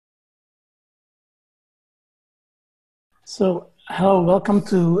Hello, welcome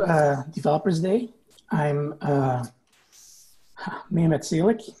to Developers Day. I'm Mehmet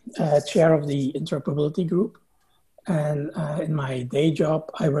Selik, chair of the interoperability group. And in my day job,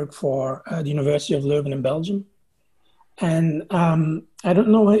 I work for the University of Leuven in Belgium. And I don't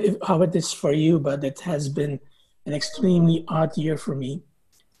know how it is for you, but it has been an extremely odd year for me.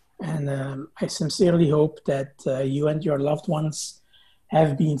 And I sincerely hope that you and your loved ones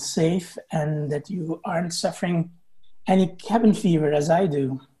have been safe and that you aren't suffering any cabin fever as I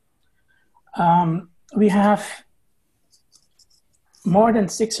do. We have more than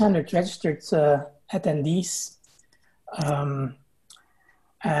 600 registered attendees,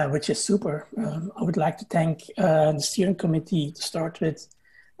 which is super. I would like to thank the steering committee to start with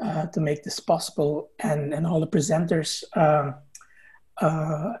to make this possible, and all the presenters.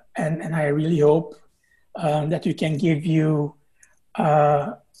 And I really hope that we can give you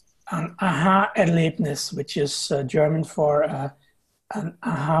an aha-Erlebnis, which is German for an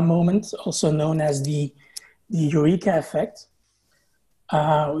aha moment, also known as the Eureka effect.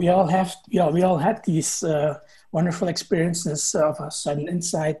 We all had these wonderful experiences of a sudden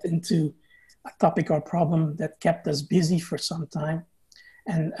insight into a topic or problem that kept us busy for some time.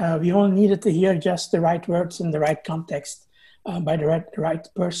 And we all needed to hear just the right words in the right context by the right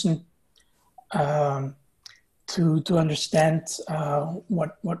person to understand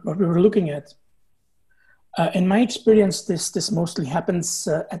what we were looking at. In my experience, this mostly happens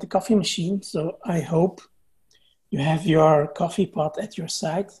at the coffee machine. So I hope you have your coffee pot at your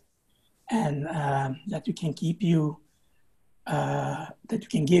side, and that we can give you a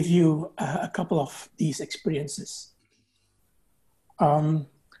couple of these experiences.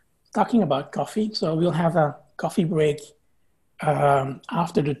 Talking about coffee, so we'll have a coffee break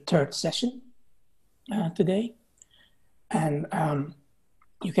after the third session today. And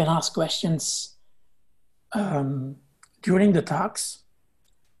you can ask questions during the talks,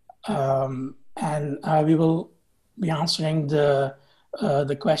 and we will be answering the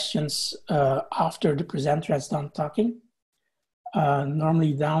questions after the presenter has done talking.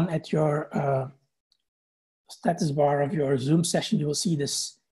 Normally down at your status bar of your Zoom session, you will see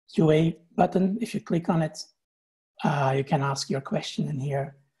this QA button. If you click on it, you can ask your question in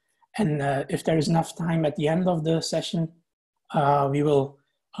here. And if there is enough time at the end of the session, we will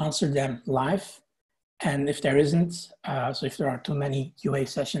answer them live. And if there isn't, so if there are too many Q&A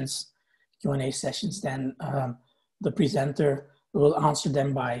sessions, then the presenter will answer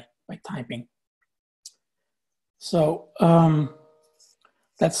them by typing. So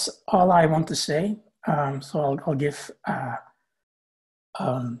that's all I want to say. So I'll give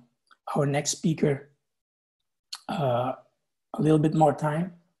our next speaker a little bit more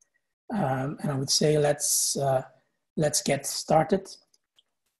time. And I would say let's get started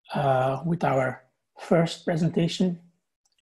with our first presentation.